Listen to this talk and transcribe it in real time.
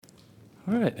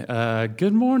All right.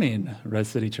 Good morning, Res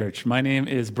City Church. My name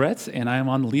is Brett, and I am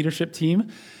on the leadership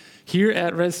team here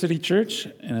at Res City Church.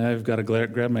 And I've got to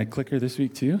grab my clicker this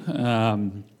week too. Just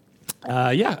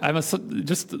a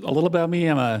little about me.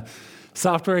 I'm a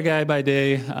software guy by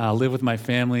day. Live with my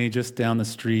family just down the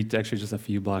street, actually just a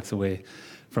few blocks away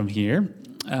from here.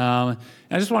 And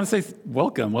I just want to say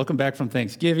welcome back from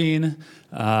Thanksgiving.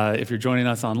 If you're joining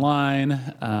us online,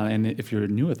 and if you're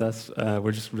new with us,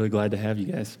 we're just really glad to have you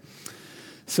guys.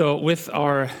 So with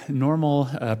our normal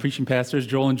preaching pastors,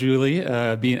 Joel and Julie,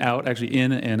 being out, actually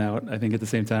in and out, I think at the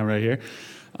same time right here,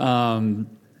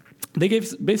 they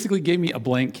basically gave me a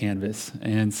blank canvas.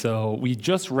 And so we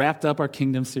just wrapped up our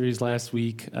Kingdom series last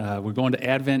week. We're going to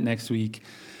Advent next week.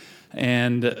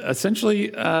 And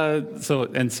essentially,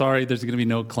 sorry, there's going to be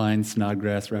no Klein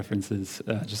Snodgrass references,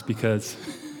 just because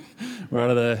we're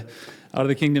out of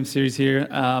the Kingdom series here.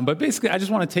 But basically, I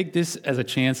just want to take this as a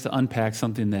chance to unpack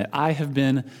something that I have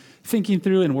been thinking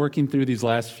through and working through these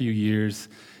last few years.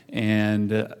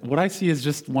 And what I see is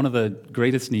just one of the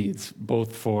greatest needs,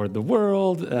 both for the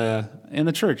world and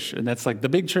the church. And that's like the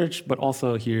big church, but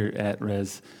also here at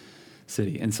Res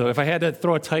City. And so if I had to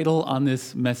throw a title on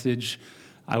this message,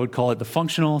 I would call it the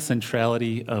functional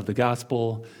centrality of the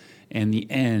gospel and the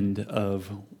end of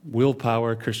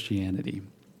willpower Christianity.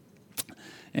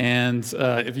 And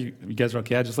if you guys are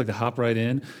okay, I'd just like to hop right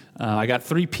in. I got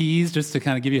 3 P's just to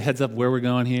kind of give you a heads up where we're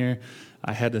going here.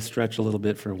 I had to stretch a little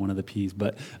bit for one of the P's,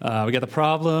 but we got the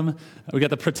problem, we got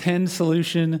the pretend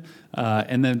solution,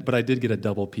 but I did get a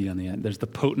double P on the end. There's the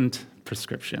potent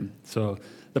prescription. So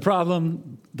the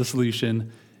problem, the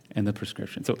solution, and the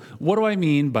prescription. So what do I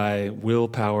mean by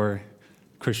willpower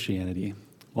Christianity?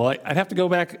 Well, I'd have to go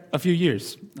back a few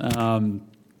years.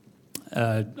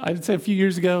 I'd say a few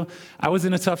years ago, I was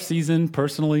in a tough season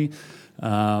personally.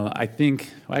 I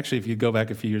think, actually, if you go back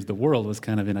a few years, the world was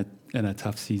kind of in a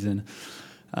tough season.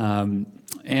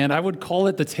 And I would call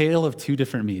it the tale of 2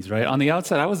 different me's, right? On the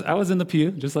outside, I was in the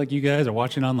pew, just like you guys are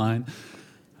watching online.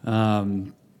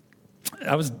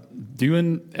 I was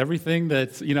doing everything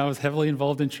that, I was heavily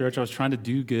involved in church. I was trying to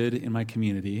do good in my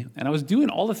community. And I was doing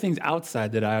all the things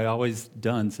outside that I had always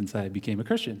done since I became a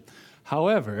Christian.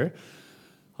 However,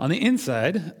 on the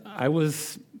inside, I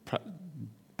was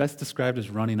best described as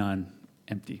running on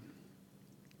empty.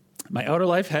 My outer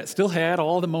life still had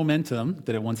all the momentum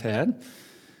that it once had,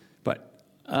 but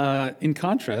in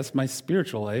contrast, my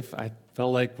spiritual life, I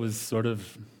felt like was sort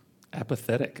of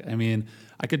apathetic. I mean,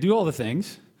 I could do all the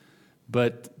things,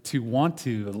 but to want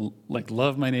to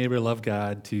love my neighbor, love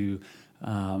God, to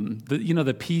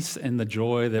the peace and the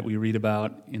joy that we read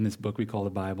about in this book we call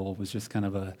the Bible was just kind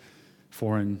of a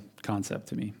foreign concept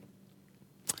to me.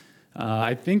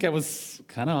 I think I was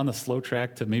kind of on the slow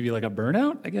track to maybe like a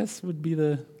burnout, I guess would be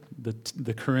the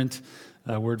current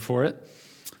word for it.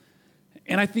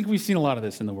 And I think we've seen a lot of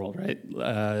this in the world, right?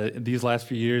 These last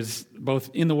few years, both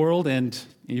in the world and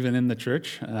even in the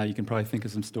church. You can probably think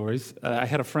of some stories. I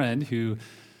had a friend who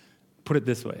put it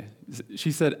this way.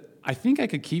 She said, I think I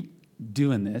could keep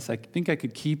doing this. I think I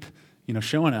could keep,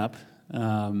 showing up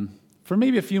for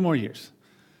maybe a few more years.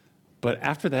 But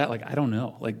after that, I don't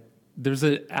know. There's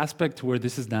an aspect to where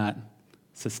this is not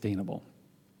sustainable.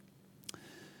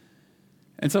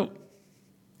 And so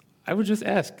I would just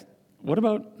ask, what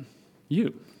about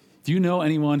you? Do you know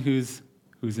anyone who's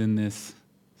in this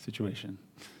situation?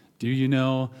 Do you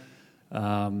know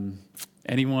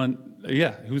anyone,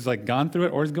 who's gone through it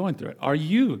or is going through it? Are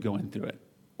you going through it?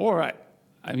 Or,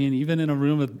 even in a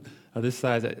room of this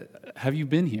size, have you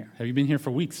been here? Have you been here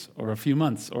for weeks or a few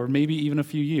months or maybe even a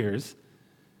few years?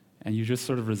 And you just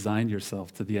sort of resigned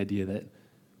yourself to the idea that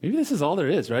maybe this is all there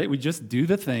is, right? We just do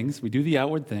the things, we do the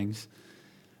outward things,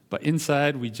 but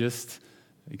inside we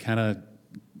kind of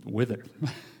wither.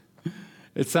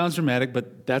 It sounds dramatic,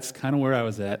 but that's kind of where I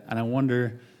was at. And I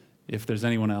wonder if there's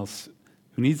anyone else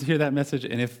who needs to hear that message.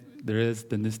 And if there is,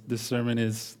 then this sermon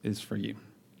is for you.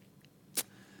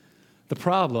 The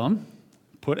problem,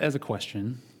 put as a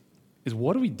question, is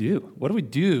what do we do? What do we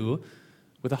do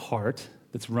with a heart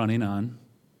that's running on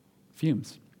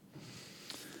fumes?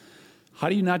 How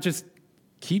do you not just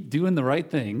keep doing the right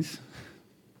things,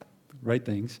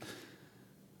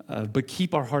 but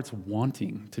keep our hearts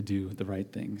wanting to do the right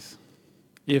things?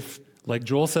 If, like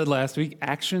Joel said last week,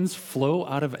 actions flow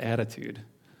out of attitude,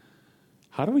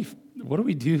 what do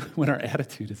we do when our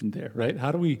attitude isn't there, right?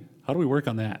 How do we work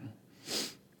on that?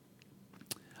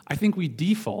 I think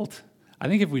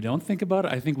if we don't think about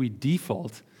it, I think we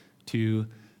default to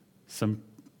some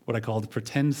what I call the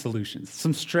pretend solutions,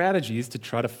 some strategies to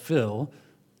try to fill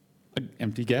an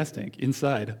empty gas tank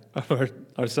inside of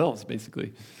ourselves,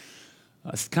 basically.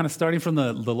 Kind of starting from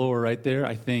the lower right there,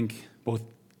 I think both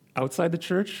outside the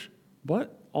church,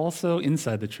 but also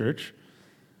inside the church,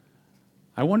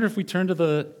 I wonder if we turn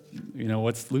to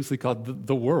what's loosely called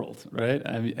the world, right?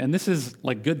 I mean, and this is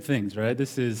like good things, right?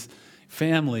 This is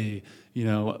family,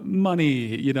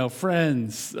 money,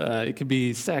 friends. It could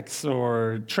be sex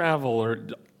or travel or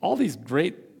all these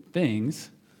great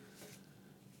things,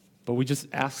 but we just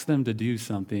ask them to do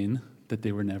something that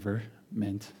they were never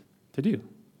meant to do,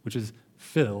 which is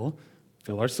fill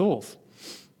our souls.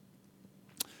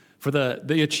 For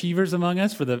the achievers among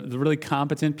us, for the really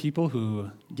competent people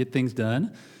who get things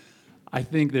done, I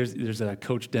think there's a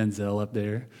Coach Denzel up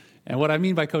there. And what I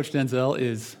mean by Coach Denzel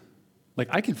is,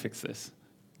 I can fix this.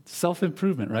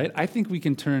 Self-improvement, right? I think we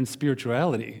can turn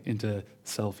spirituality into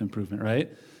self-improvement,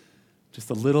 right?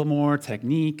 Just a little more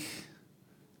technique,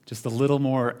 just a little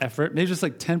more effort, maybe just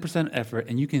 10% effort,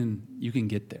 and you can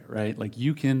get there, right?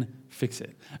 You can fix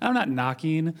it. I'm not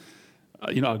knocking,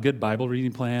 a good Bible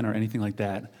reading plan or anything like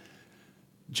that.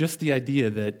 Just the idea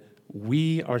that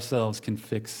we ourselves can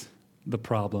fix the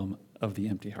problem of the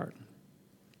empty heart.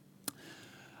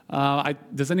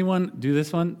 Does anyone do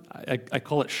this one? I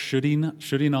call it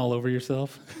shooting all over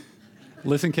yourself.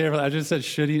 Listen carefully. I just said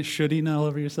shooting all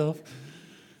over yourself.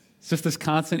 It's just this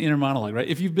constant inner monologue, right?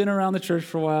 If you've been around the church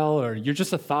for a while, or you're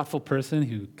just a thoughtful person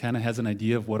who kind of has an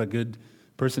idea of what a good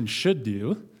person should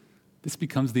do, this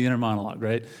becomes the inner monologue,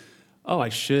 right? Oh, I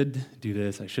should do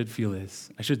this. I should feel this.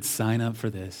 I should sign up for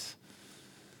this.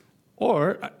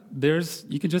 Or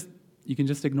you can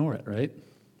just ignore it, right?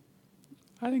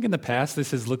 I think in the past this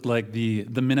has looked like the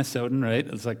Minnesotan, right?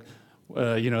 It's like,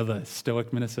 the stoic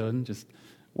Minnesotan. Just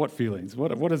what feelings?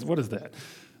 What is that?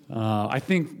 I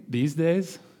think these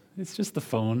days it's just the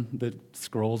phone that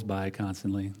scrolls by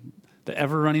constantly, the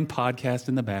ever-running podcast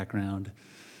in the background,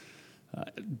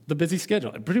 the busy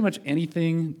schedule. Pretty much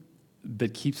anything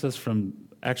that keeps us from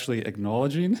actually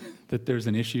acknowledging that there's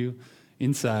an issue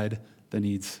inside that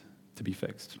needs to be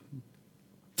fixed.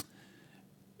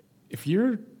 If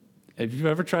you've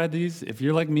ever tried these, if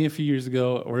you're like me a few years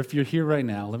ago, or if you're here right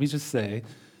now, let me just say,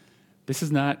 this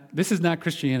is not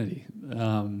Christianity.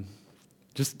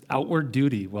 Just outward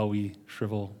duty while we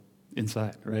shrivel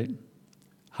inside, right?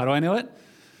 How do I know it?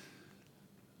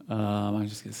 I'm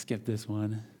just going to skip this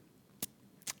one.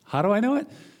 How do I know it?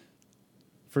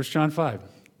 1 John 5.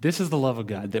 This is the love of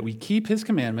God, that we keep his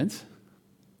commandments,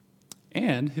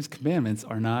 and his commandments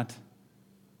are not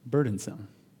burdensome.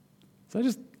 So I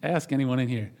just ask anyone in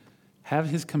here, have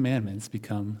his commandments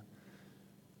become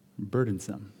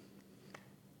burdensome?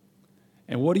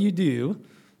 And what do you do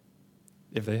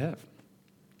if they have?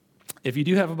 If you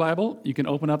do have a Bible, you can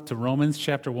open up to Romans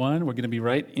chapter 1. We're going to be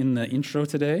right in the intro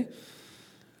today.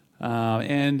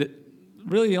 And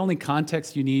really the only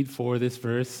context you need for this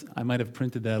verse, I might have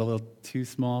printed that a little too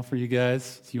small for you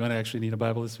guys, so you might actually need a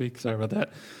Bible this week. Sorry about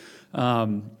that.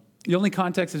 The only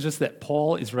context is just that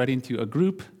Paul is writing to a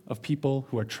group of people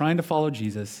who are trying to follow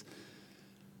Jesus,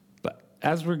 but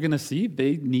as we're going to see,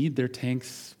 they need their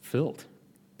tanks filled.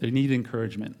 They need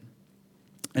encouragement.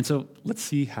 And so let's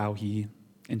see how he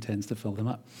intends to fill them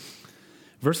up.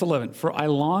 Verse 11, "For I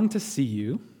long to see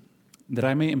you, that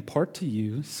I may impart to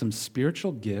you some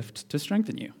spiritual gift to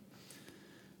strengthen you.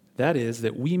 That is,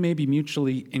 that we may be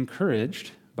mutually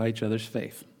encouraged by each other's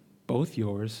faith, both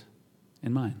yours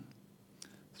and mine."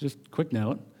 So just a quick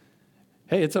note.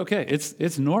 Hey, it's okay.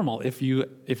 It's normal if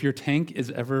your tank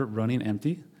is ever running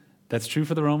empty. That's true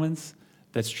for the Romans.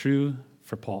 That's true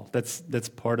for Paul. That's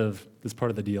part of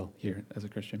the deal here as a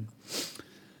Christian.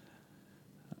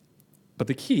 But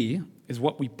the key is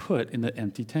what we put in the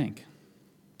empty tank.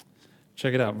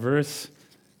 Check it out, verse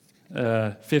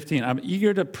 15. "I'm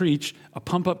eager to preach a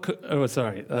pump-up..." that's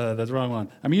the wrong one.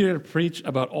 "I'm eager to preach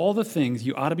about all the things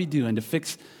you ought to be doing to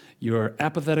fix your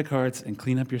apathetic hearts and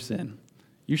clean up your sin.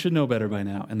 You should know better by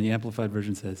now." And the Amplified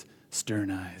Version says,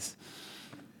 "stern eyes."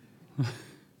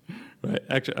 Right?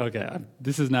 Actually, okay,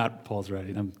 this is not Paul's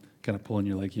writing. I'm kind of pulling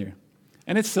your leg here.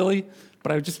 And it's silly,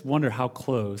 but I just wonder how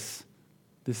close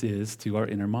this is to our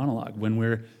inner monologue when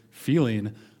we're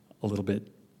feeling a little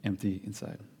bit empty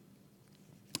inside.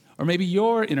 Or maybe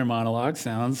your inner monologue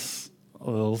sounds a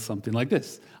little something like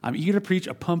this. "I'm eager to preach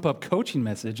a pump-up coaching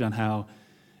message on how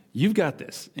you've got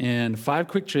this and 5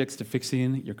 quick tricks to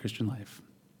fixing your Christian life."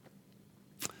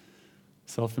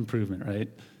 Self-improvement, right?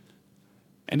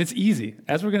 And it's easy.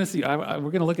 As we're going to see, we're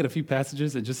going to look at a few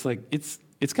passages and just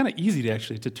it's kind of easy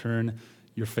to turn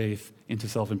your faith into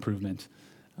self-improvement.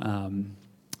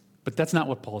 But that's not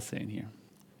what Paul's saying here.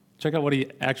 Check out what he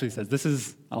actually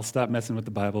says. I'll stop messing with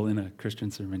the Bible in a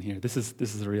Christian sermon here. This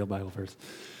is a real Bible verse.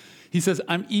 He says,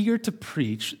 "I'm eager to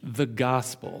preach the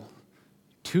gospel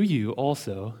to you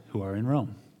also who are in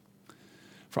Rome.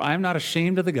 For I am not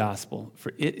ashamed of the gospel,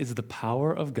 for it is the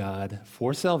power of God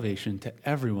for salvation to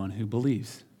everyone who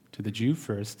believes, to the Jew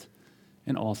first,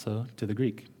 and also to the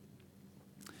Greek.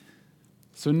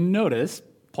 So notice,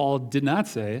 Paul did not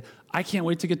say, I can't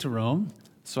wait to get to Rome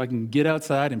so I can get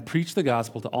outside and preach the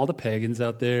gospel to all the pagans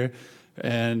out there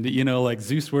and, like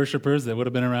Zeus worshipers that would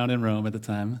have been around in Rome at the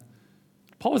time.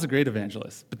 Paul was a great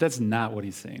evangelist, but that's not what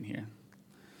he's saying here.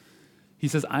 He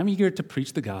says, I'm eager to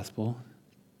preach the gospel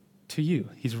to you.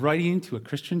 He's writing to a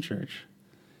Christian church,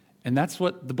 and that's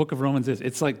what the book of Romans is.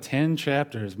 It's like 10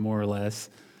 chapters, more or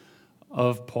less,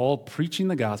 of Paul preaching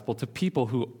the gospel to people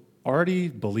who already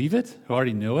believe it, who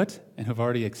already know it, and who've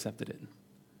already accepted it.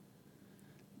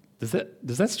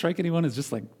 Does that strike anyone as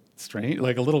just like strange,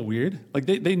 like a little weird? Like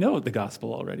they know the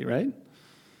gospel already, right?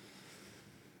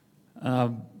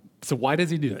 So why does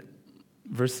he do it?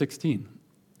 Verse 16.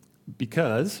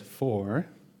 Because for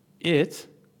it,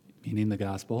 meaning the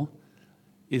gospel,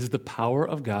 is the power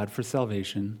of God for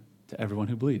salvation to everyone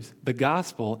who believes. The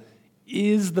gospel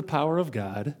is the power of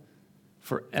God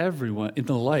for everyone, in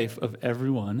the life of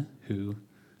everyone who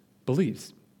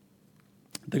believes.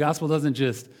 The gospel doesn't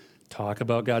just talk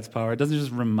about God's power. It doesn't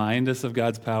just remind us of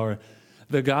God's power.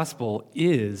 The gospel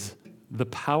is the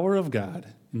power of God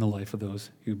in the life of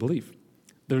those who believe.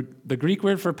 The Greek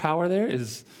word for power there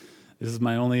this is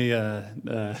my only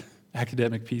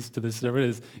academic piece to this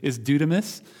sermon, is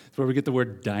dunamis. It's where we get the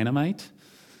word dynamite.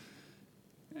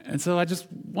 And so I just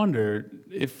wonder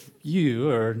if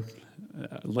you, or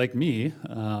like me,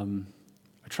 are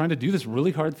trying to do this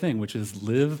really hard thing, which is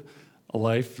live a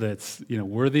life that's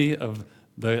worthy of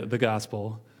the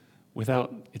gospel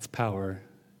without its power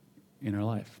in our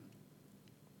life.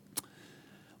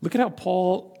 Look at how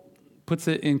Paul puts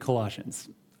it in Colossians.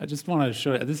 I just want to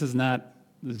show you, this is not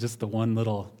just the one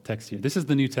little text here. This is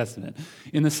the New Testament.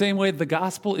 In the same way, the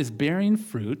gospel is bearing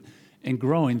fruit and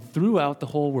growing throughout the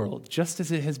whole world, just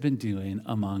as it has been doing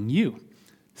among you,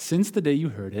 since the day you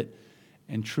heard it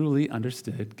and truly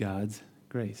understood God's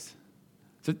grace.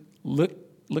 So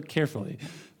look carefully.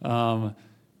 The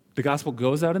gospel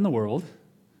goes out in the world,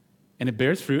 and it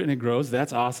bears fruit and it grows.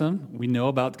 That's awesome. We know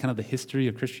about kind of the history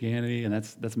of Christianity, and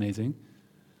that's amazing.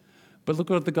 But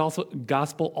look what the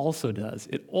gospel also does.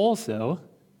 It also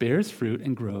bears fruit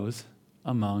and grows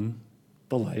among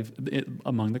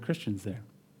the Christians there.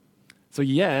 So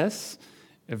yes,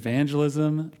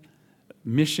 evangelism,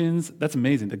 missions, that's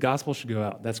amazing. The gospel should go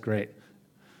out. That's great.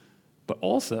 But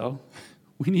also,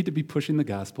 we need to be pushing the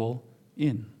gospel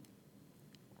in.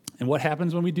 And what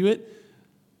happens when we do it?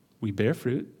 We bear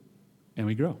fruit and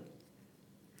we grow.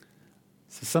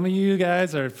 So some of you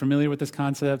guys are familiar with this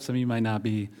concept. Some of you might not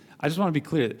be. I just want to be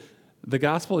clear. The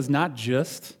gospel is not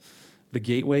just the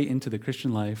gateway into the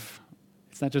Christian life.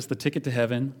 It's not just the ticket to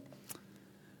heaven.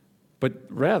 But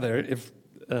rather, if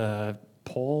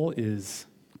Paul is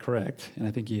correct, and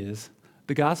I think he is,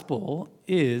 the gospel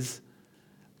is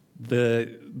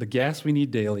the gas we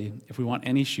need daily if we want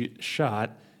any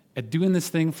shot at doing this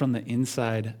thing from the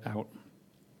inside out.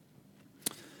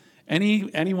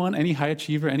 Anyone, any high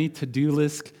achiever, any to-do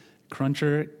list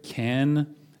cruncher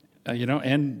can,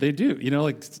 and they do,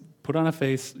 like put on a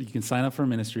face, you can sign up for a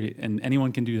ministry, and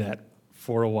anyone can do that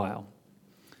for a while.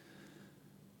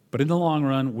 But in the long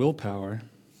run, willpower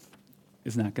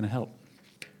is not going to help.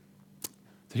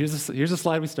 So here's a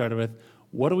slide we started with.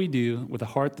 What do we do with a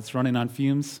heart that's running on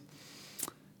fumes?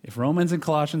 If Romans and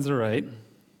Colossians are right,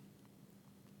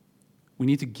 we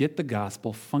need to get the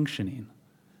gospel functioning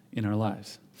in our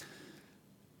lives.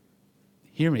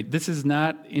 Hear me. This is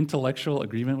not intellectual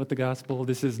agreement with the gospel.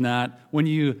 This is not when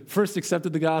you first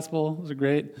accepted the gospel, those are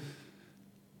great.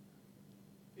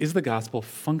 Is the gospel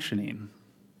functioning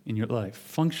in your life?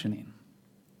 Functioning.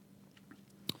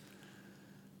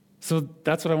 So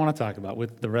that's what I want to talk about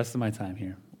with the rest of my time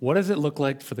here. What does it look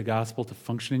like for the gospel to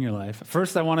function in your life?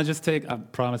 First, I want to just I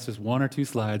promise, just one or two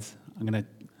slides.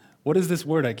 What is this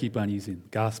word I keep on using?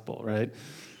 Gospel, right?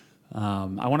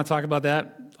 I want to talk about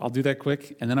that. I'll do that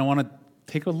quick. And then I want to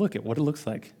take a look at what it looks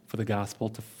like for the gospel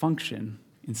to function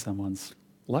in someone's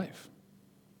life.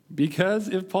 Because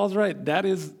if Paul's right, that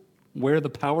is where the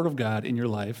power of God in your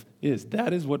life is.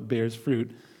 That is what bears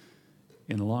fruit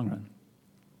in the long run.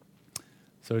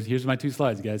 So here's my two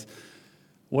slides, guys.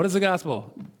 What is the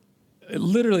gospel? It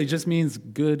literally just means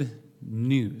good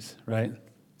news, right?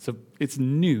 So it's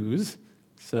news.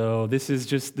 So this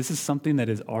is something that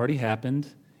has already happened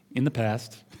in the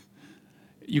past.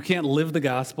 You can't live the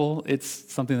gospel. It's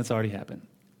something that's already happened.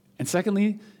 And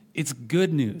secondly, it's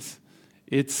good news.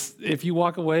 It's if you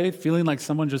walk away feeling like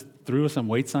someone just threw some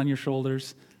weights on your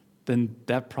shoulders, then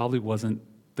that probably wasn't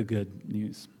the good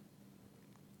news.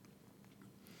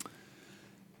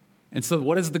 And so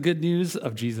what is the good news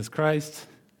of Jesus Christ?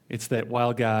 It's that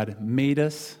while God made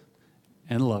us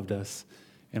and loved us,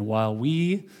 and while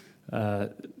we,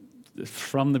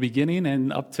 from the beginning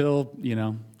and up till,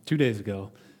 2 days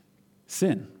ago,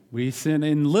 sin. We sin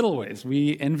in little ways.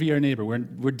 We envy our neighbor.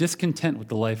 We're discontent with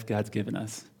the life God's given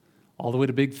us, all the way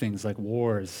to big things like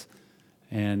wars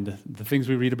and the things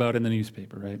we read about in the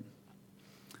newspaper, right?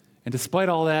 And despite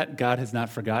all that, God has not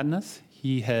forgotten us.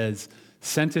 He has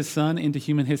sent his son into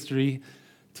human history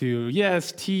to,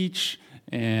 yes, teach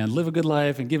and live a good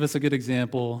life and give us a good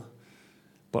example.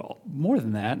 But more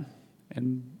than that,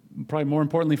 and probably more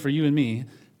importantly for you and me,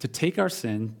 to take our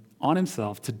sin on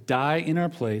himself, to die in our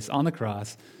place on the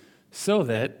cross so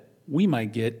that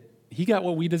he got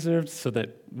what we deserved so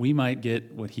that we might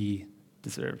get what he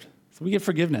deserved. So we get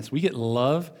forgiveness, we get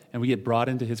love, and we get brought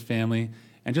into his family.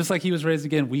 And just like he was raised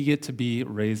again, we get to be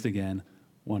raised again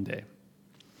one day.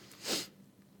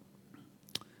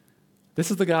 This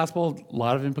is the gospel, a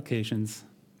lot of implications,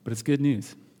 but it's good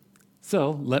news.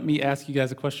 So let me ask you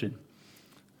guys a question.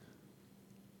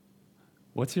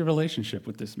 What's your relationship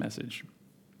with this message?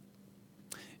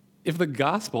 If the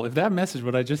gospel, if that message,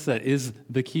 what I just said, is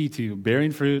the key to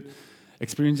bearing fruit,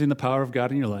 experiencing the power of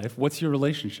God in your life, what's your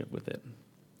relationship with it?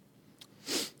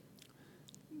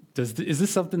 Is this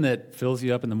something that fills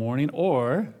you up in the morning,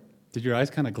 or did your eyes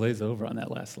kind of glaze over on that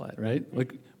last slide, right?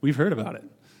 Like, we've heard about it.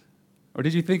 Or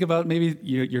did you think about maybe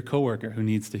your coworker who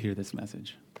needs to hear this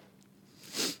message?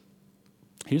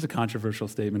 Here's a controversial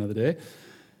statement of the day.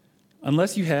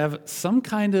 Unless you have some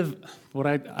kind of,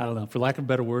 I don't know, for lack of a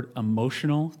better word,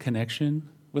 emotional connection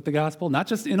with the gospel, not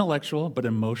just intellectual, but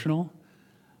emotional,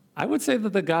 I would say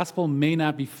that the gospel may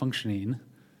not be functioning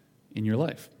in your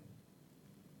life.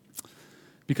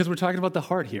 Because we're talking about the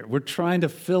heart here. We're trying to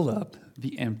fill up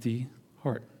the empty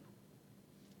heart.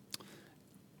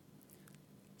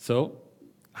 So,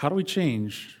 how do we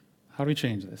change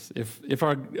this? If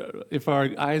our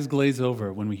eyes glaze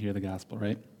over when we hear the gospel,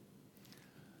 right?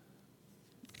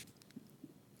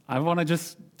 I want to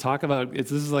just talk about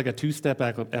this is like a two-step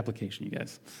application, you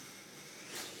guys.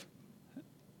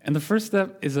 And the first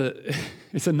step is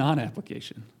it's a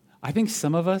non-application. I think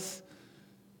some of us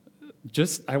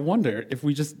I wonder if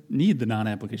we just need the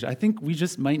non-application. I think we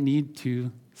just might need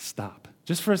to stop,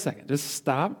 just for a second. Just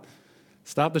stop.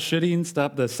 Stop the shitting,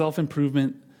 stop the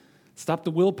self-improvement, stop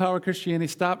the willpower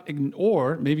Christianity,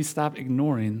 or maybe stop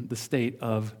ignoring the state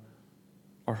of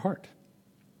our heart.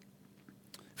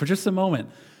 For just a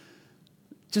moment,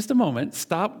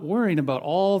 stop worrying about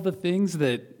all the things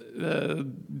that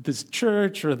this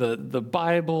church or the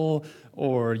Bible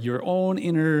or your own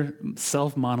inner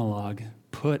self-monologue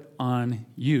put on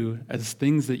you as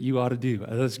things that you ought to do,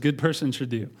 as a good person should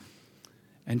do.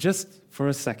 And just for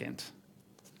a second,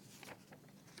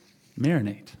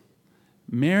 marinate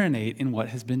in what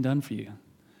has been done for you.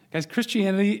 Guys,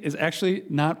 Christianity is actually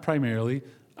not primarily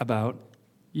about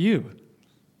you.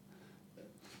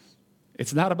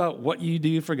 It's not about what you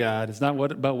do for God. It's not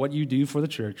about what you do for the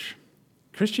church.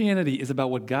 Christianity is about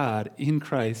what God in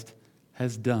Christ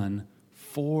has done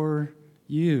for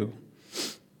you.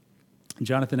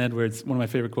 Jonathan Edwards, one of my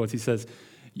favorite quotes, he says,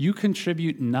 "You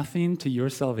contribute nothing to your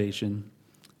salvation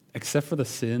except for the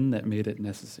sin that made it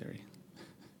necessary."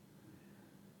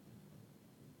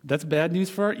 That's bad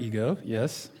news for our ego,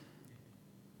 yes.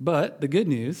 But the good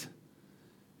news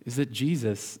is that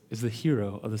Jesus is the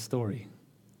hero of the story.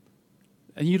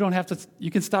 And you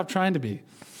can stop trying to be.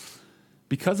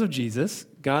 Because of Jesus,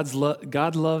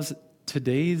 God loves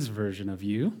today's version of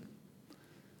you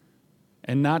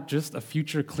and not just a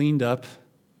future cleaned up,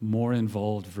 more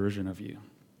involved version of you.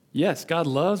 Yes, God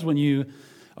loves when you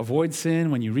avoid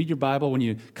sin, when you read your Bible, when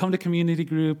you come to community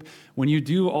group, when you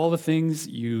do all the things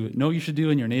you know you should do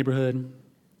in your neighborhood.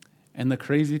 And the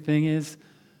crazy thing is,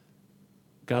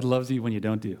 God loves you when you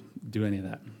don't do any of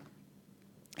that.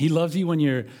 He loves you when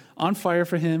you're on fire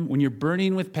for him, when you're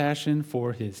burning with passion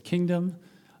for his kingdom,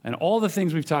 and all the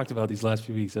things we've talked about these last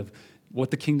few weeks of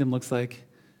what the kingdom looks like.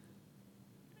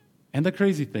 And the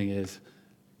crazy thing is,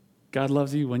 God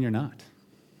loves you when you're not.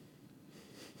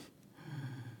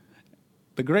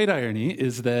 The great irony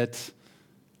is that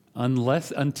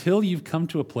until you've come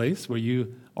to a place where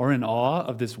you are in awe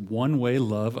of this one-way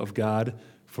love of God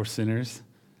for sinners,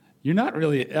 you're not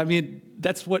really,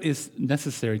 that's what is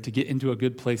necessary to get into a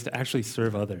good place to actually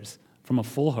serve others from a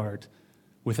full heart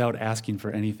without asking for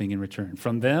anything in return,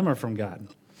 from them or from God.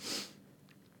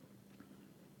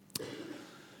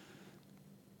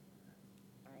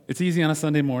 It's easy on a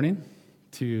Sunday morning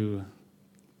to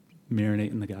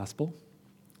marinate in the gospel.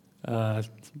 Uh,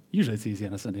 Usually it's easy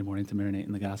on a Sunday morning to marinate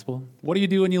in the gospel. What do you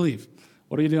do when you leave?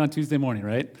 What do you do on Tuesday morning,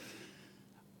 right?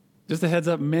 Just a heads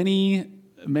up, many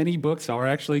books are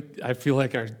actually, I feel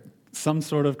like, are some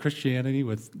sort of Christianity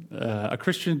with a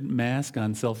Christian mask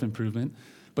on self-improvement.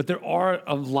 But there are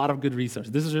a lot of good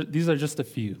resources. These are just a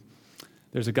few.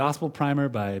 There's a gospel primer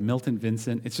by Milton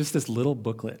Vincent. It's just this little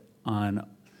booklet on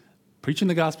preaching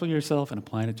the gospel yourself and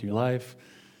applying it to your life.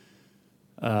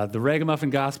 The Ragamuffin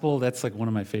Gospel, that's like one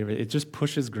of my favorite. It just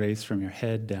pushes grace from your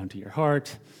head down to your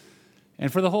heart.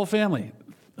 And for the whole family,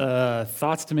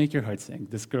 Thoughts to Make Your Heart Sing.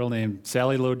 This girl named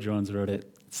Sally Lloyd-Jones wrote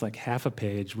it. It's like half a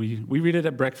page. We read it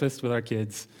at breakfast with our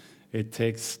kids. It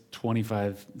takes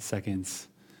 25 seconds.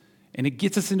 And it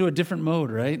gets us into a different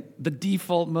mode, right? The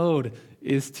default mode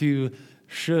is to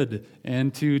should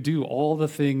and to do all the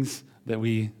things that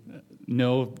we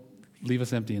know leave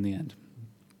us empty in the end.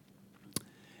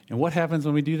 And what happens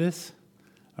when we do this?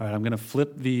 All right, I'm going to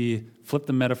flip the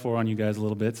metaphor on you guys a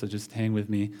little bit, so just hang with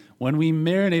me. When we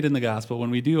marinate in the gospel, when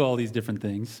we do all these different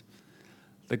things,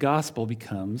 the gospel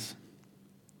becomes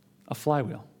a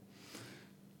flywheel.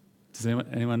 Does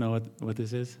anyone know what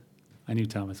this is? I knew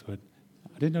Thomas would.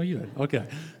 I didn't know you would. Okay,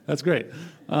 that's great.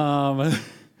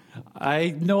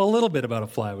 I know a little bit about a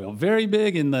flywheel. Very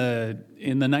big in the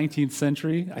 19th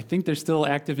century. I think they're still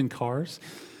active in cars.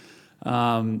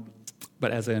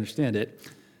 But as I understand it,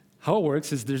 how it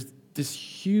works is there's this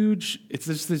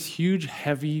huge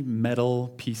heavy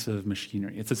metal piece of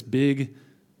machinery. It's this big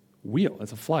wheel.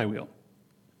 It's a flywheel.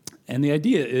 And the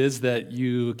idea is that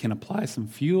you can apply some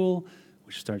fuel,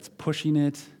 which starts pushing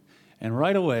it, and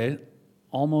right away,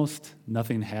 almost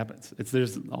nothing happens.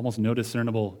 There's almost no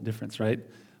discernible difference, right?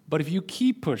 But if you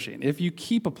keep pushing, if you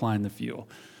keep applying the fuel,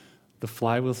 the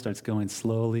flywheel starts going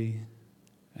slowly,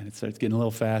 and it starts getting a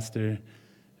little faster,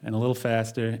 and a little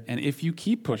faster. And if you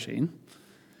keep pushing,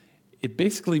 it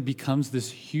basically becomes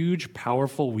this huge,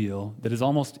 powerful wheel that is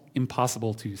almost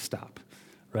impossible to stop,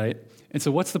 right? And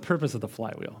so what's the purpose of the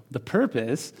flywheel? The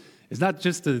purpose is not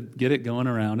just to get it going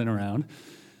around and around,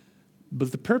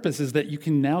 but the purpose is that you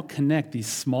can now connect these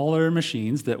smaller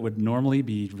machines that would normally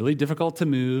be really difficult to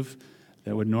move,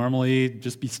 that would normally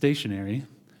just be stationary.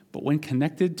 But when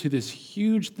connected to this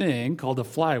huge thing called a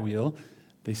flywheel,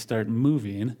 they start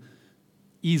moving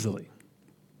easily.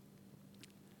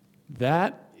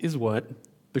 That is what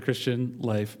the Christian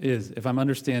life is, if I'm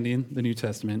understanding the New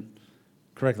Testament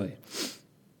correctly.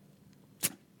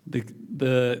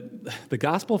 The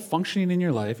gospel functioning in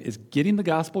your life is getting the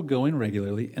gospel going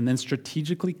regularly and then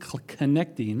strategically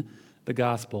connecting the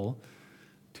gospel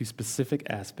to specific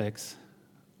aspects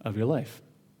of your life,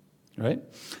 right?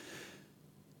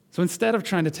 So instead of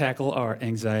trying to tackle our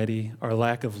anxiety, our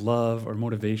lack of love or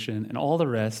motivation, and all the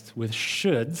rest with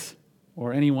shoulds,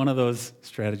 or any one of those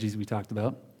strategies we talked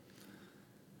about,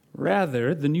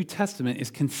 rather, the New Testament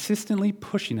is consistently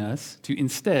pushing us to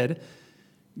instead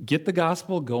get the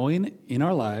gospel going in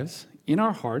our lives, in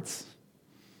our hearts,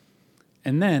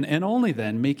 and then, and only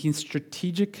then, making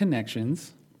strategic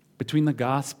connections between the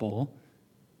gospel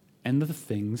and the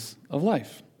things of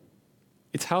life.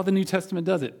 It's how the New Testament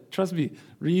does it. Trust me,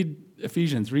 read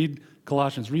Ephesians, read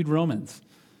Colossians, read Romans.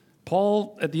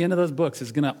 Paul, at the end of those books,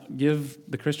 is going to give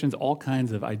the Christians all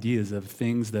kinds of ideas of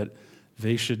things that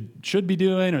they should be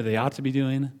doing or they ought to be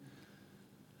doing,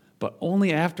 but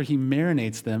only after he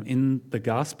marinates them in the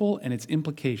gospel and its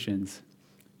implications,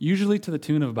 usually to the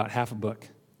tune of about half a book.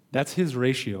 That's his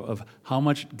ratio of how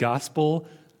much gospel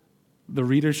the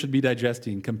reader should be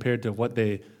digesting compared to what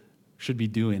they should be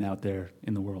doing out there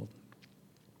in the world.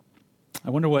 I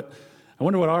wonder what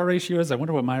our ratio is. I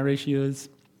wonder what my ratio is.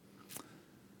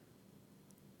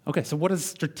 Okay, so what does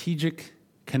strategic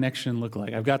connection look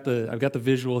like? I've got the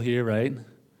visual here, right?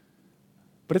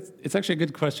 But it's actually a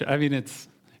good question. I mean, it's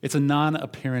a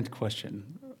non-apparent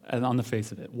question on the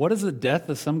face of it. What does the death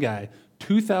of some guy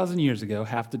 2,000 years ago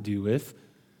have to do with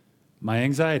my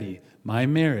anxiety, my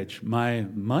marriage, my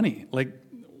money? Like,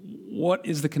 what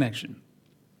is the connection?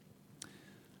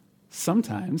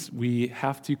 Sometimes we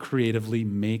have to creatively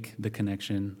make the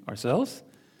connection ourselves,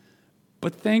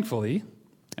 but thankfully,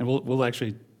 and we'll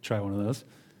actually try one of those,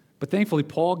 but thankfully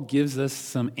Paul gives us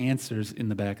some answers in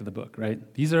the back of the book,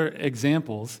 right? These are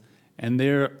examples, and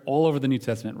they're all over the New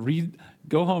Testament.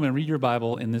 Go home and read your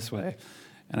Bible in this way,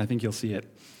 and I think you'll see it.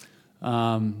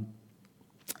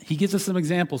 He gives us some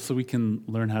examples so we can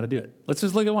learn how to do it. Let's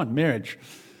just look at one, marriage.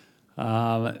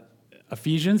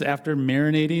 Ephesians, after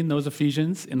marinating those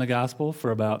Ephesians in the gospel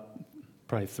for about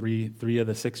probably three of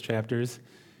the 6 chapters,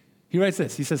 he writes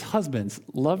this. He says, "Husbands,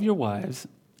 love your wives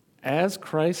as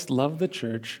Christ loved the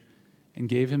church and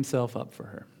gave himself up for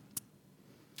her."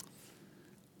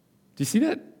 Do you see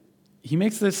that? he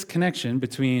makes this connection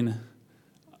between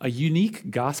a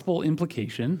unique gospel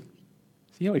implication.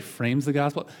 See how he frames the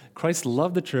gospel? Christ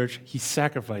loved the church. He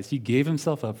sacrificed. He gave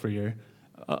himself up for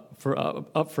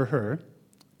her,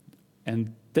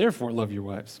 and therefore love your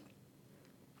wives.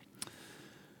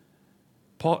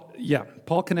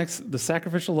 Paul connects the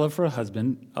sacrificial love for a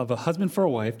husband for a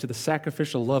wife to the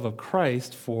sacrificial love of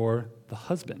Christ for the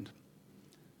husband.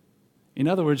 In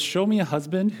other words, show me a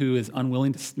husband who is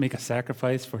unwilling to make a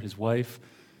sacrifice for his wife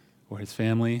or his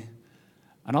family,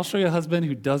 and I'll show you a husband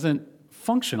who doesn't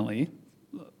functionally,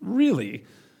 really,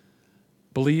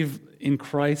 believe in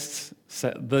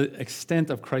the extent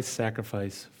of Christ's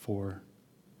sacrifice for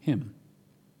him.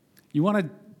 You want to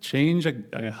change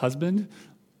a husband?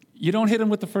 You don't hit him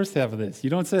with the first half of this.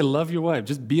 You don't say, love your wife.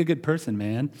 Just be a good person,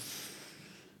 man.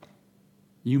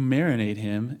 You marinate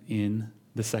him in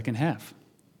the second half.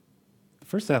 The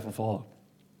first half will follow.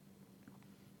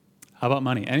 How about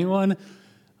money? Anyone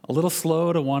a little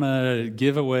slow to want to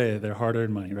give away their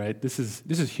hard-earned money, right? This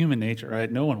is human nature,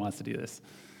 right? No one wants to do this.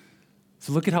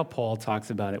 So look at how Paul talks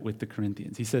about it with the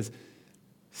Corinthians. He says,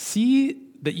 see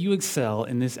that you excel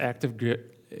in this act of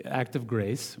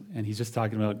grace, and he's just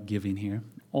talking about giving here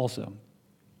also.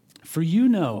 For you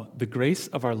know the grace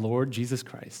of our Lord Jesus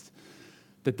Christ,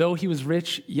 that though he was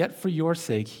rich, yet for your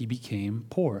sake he became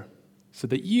poor, so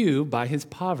that you, by his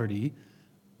poverty,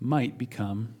 might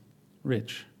become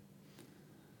rich.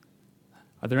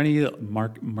 Are there any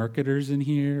marketers in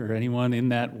here or anyone in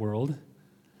that world?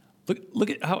 Look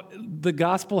at how the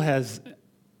gospel has,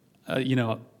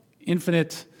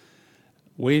 infinite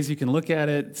ways you can look at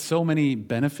it, so many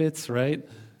benefits, right?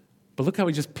 But look how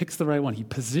he just picks the right one. He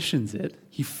positions it.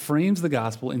 He frames the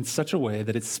gospel in such a way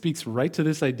that it speaks right to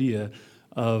this idea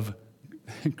of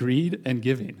greed and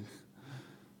giving.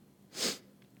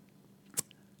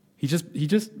 He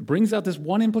just brings out this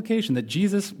one implication that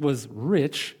Jesus was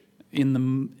rich in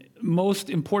the most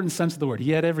important sense of the word.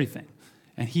 He had everything.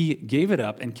 And he gave it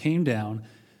up and came down,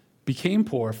 became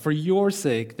poor for your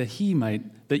sake, that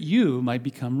you might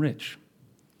become rich.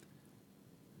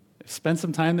 Spend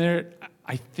some time there.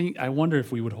 I wonder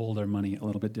if we would hold our money a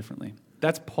little bit differently.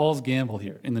 That's Paul's gamble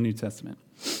here in the New Testament.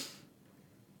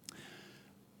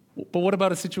 But what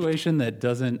about a situation that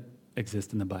doesn't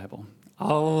exist in the Bible?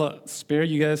 I'll spare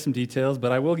you guys some details,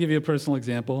 but I will give you a personal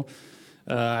example.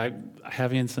 I'm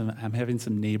having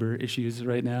some neighbor issues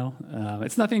right now.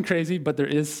 It's nothing crazy, but there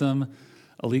is some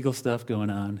illegal stuff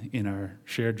going on in our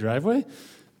shared driveway.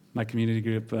 My community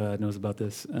group knows about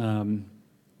this.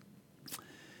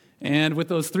 And with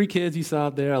those 3 kids you saw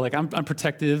out there, I'm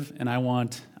protective and I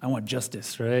want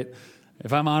justice, right?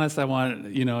 If I'm honest, I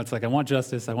want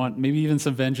justice. I want maybe even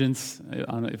some vengeance,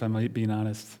 if I'm being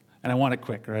honest. And I want it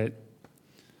quick, right?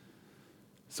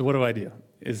 So what do I do?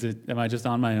 Am I just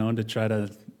on my own to try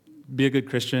to be a good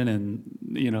Christian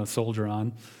and, soldier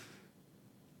on?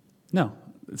 No,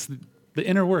 it's the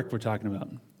inner work we're talking about.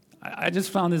 I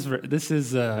just found this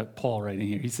is Paul writing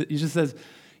here. He just says,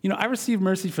 I received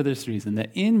mercy for this reason, that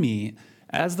in me,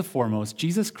 as the foremost,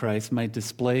 Jesus Christ might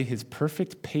display his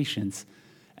perfect patience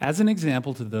as an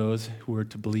example to those who are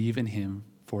to believe in him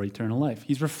for eternal life.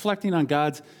 He's reflecting on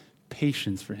God's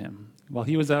patience for him. While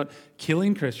he was out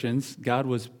killing Christians, God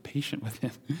was patient with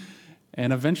him,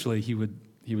 and eventually he would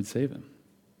save him.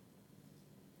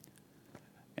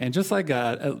 And just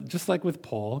like with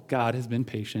Paul, God has been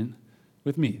patient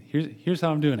with me. Here's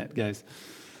how I'm doing it, guys.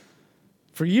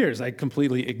 For years, I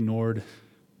completely ignored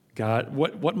God,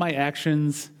 what my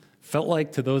actions felt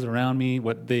like to those around me,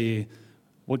 what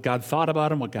God thought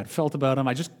about him, what God felt about him.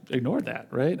 I just ignored that,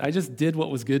 right? I just did what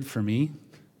was good for me,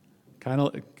 kind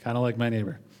of like my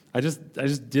neighbor. I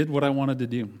just did what I wanted to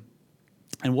do.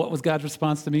 And what was God's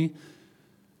response to me?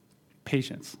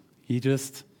 Patience. He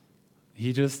just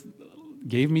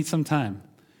gave me some time,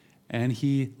 and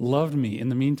he loved me in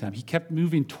the meantime. He kept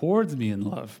moving towards me in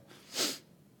love,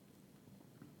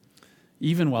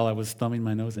 even while I was thumbing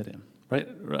my nose at him. Right?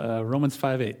 Romans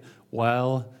 5:8.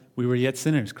 While we were yet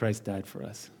sinners, Christ died for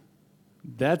us.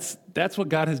 That's what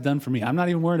God has done for me. I'm not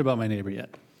even worried about my neighbor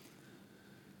yet.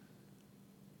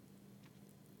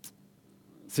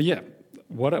 So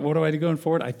what do I do going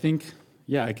forward? I think,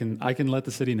 I can let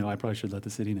the city know. I probably should let the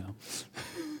city know.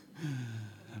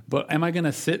 But am I going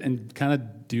to sit and kind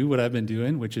of do what I've been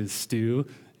doing, which is stew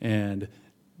and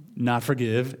not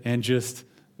forgive and just,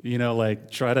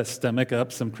 try to stomach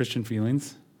up some Christian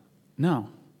feelings? No,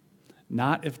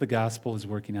 not if the gospel is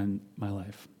working on my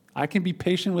life. I can be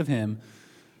patient with him,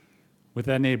 with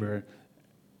that neighbor,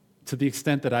 to the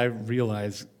extent that I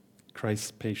realize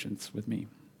Christ's patience with me.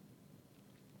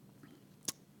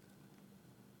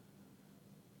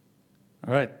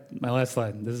 All right, my last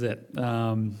slide. This is it.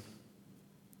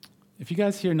 If you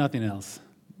guys hear nothing else,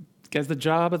 guys, the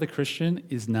job of the Christian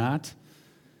is not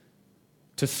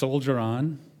to soldier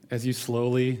on as you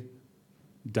slowly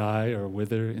die or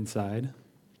wither inside.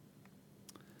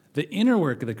 The inner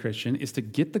work of the Christian is to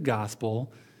get the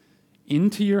gospel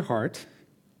into your heart,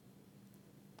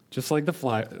 just like the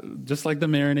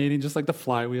marinating, just like the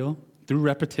flywheel, through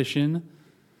repetition.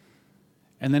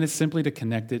 And then it's simply to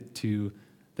connect it to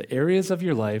the areas of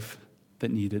your life that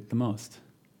need it the most.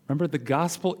 Remember, the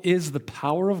gospel is the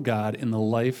power of God in the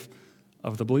life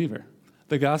of the believer.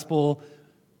 The gospel,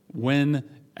 when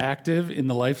active in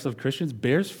the lives of Christians,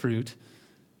 bears fruit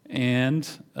and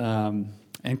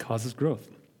causes growth.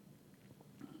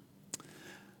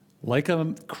 Like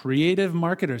a creative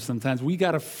marketer, sometimes we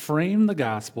got to frame the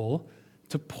gospel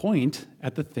to point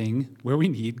at the thing where we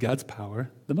need God's power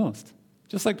the most,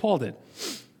 just like Paul did.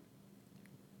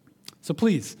 So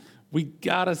please, we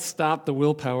got to stop the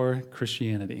willpower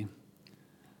Christianity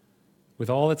with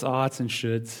all its oughts and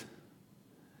shoulds.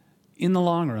 In the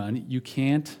long run, you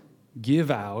can't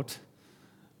give out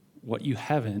what you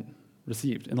haven't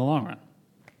received in the long run.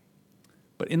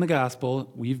 But in the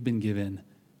gospel, we've been given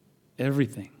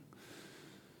everything.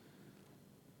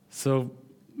 So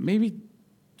maybe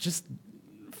just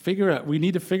we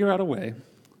need to figure out a way,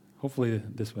 hopefully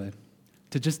this way,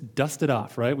 to just dust it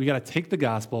off, right? We got to take the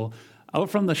gospel out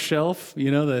from the shelf,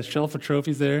 the shelf of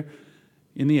trophies there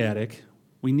in the attic.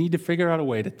 We need to figure out a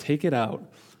way to take it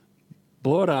out,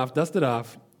 blow it off, dust it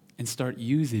off, and start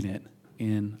using it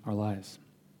in our lives.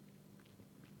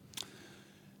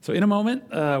 So in a moment,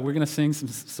 we're going to sing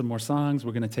some more songs.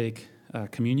 We're going to take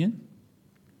communion.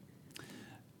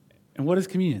 And what is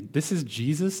communion? This is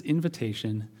Jesus'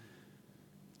 invitation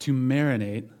to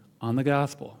marinate on the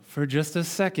gospel for just a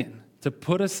second, to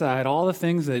put aside all the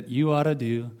things that you ought to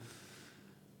do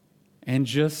and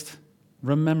just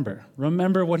remember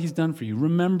what he's done for you.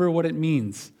 Remember what it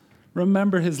means.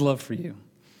 Remember his love for you.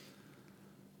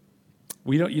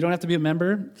 You don't have to be a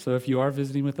member, so if you are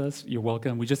visiting with us, you're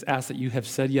welcome. We just ask that you have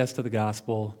said yes to the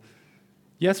gospel.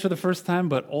 Yes, for the first time,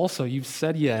 but also you've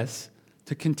said yes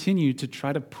to continue to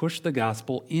try to push the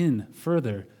gospel in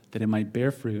further, that it might bear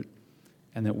fruit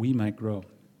and that we might grow.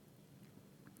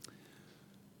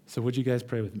 So would you guys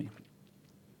pray with me?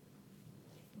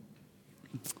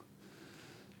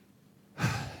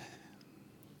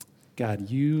 God,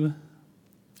 you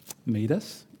made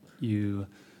us. You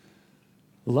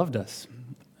loved us.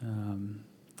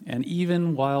 And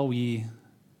even while we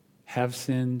have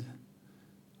sinned,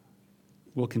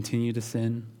 will continue to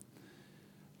sin,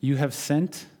 you have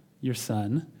sent your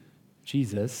Son,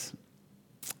 Jesus,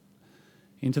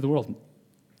 into the world.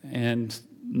 And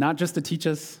not just to teach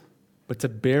us, but to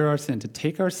bear our sin, to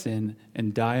take our sin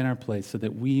and die in our place so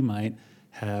that we might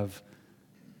have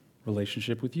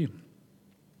relationship with you.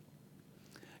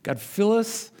 God, fill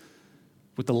us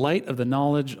with the light of the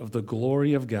knowledge of the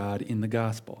glory of God in the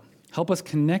gospel. Help us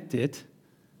connect it,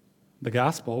 the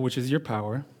gospel, which is your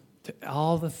power, to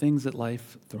all the things that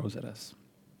life throws at us.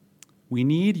 We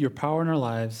need your power in our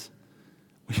lives.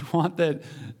 We want the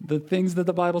things that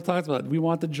the Bible talks about. We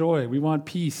want the joy. We want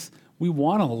peace. We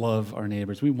want to love our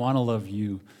neighbors. We want to love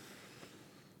you.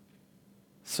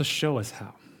 So show us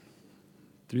how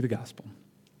through the gospel.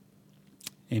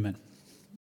 Amen.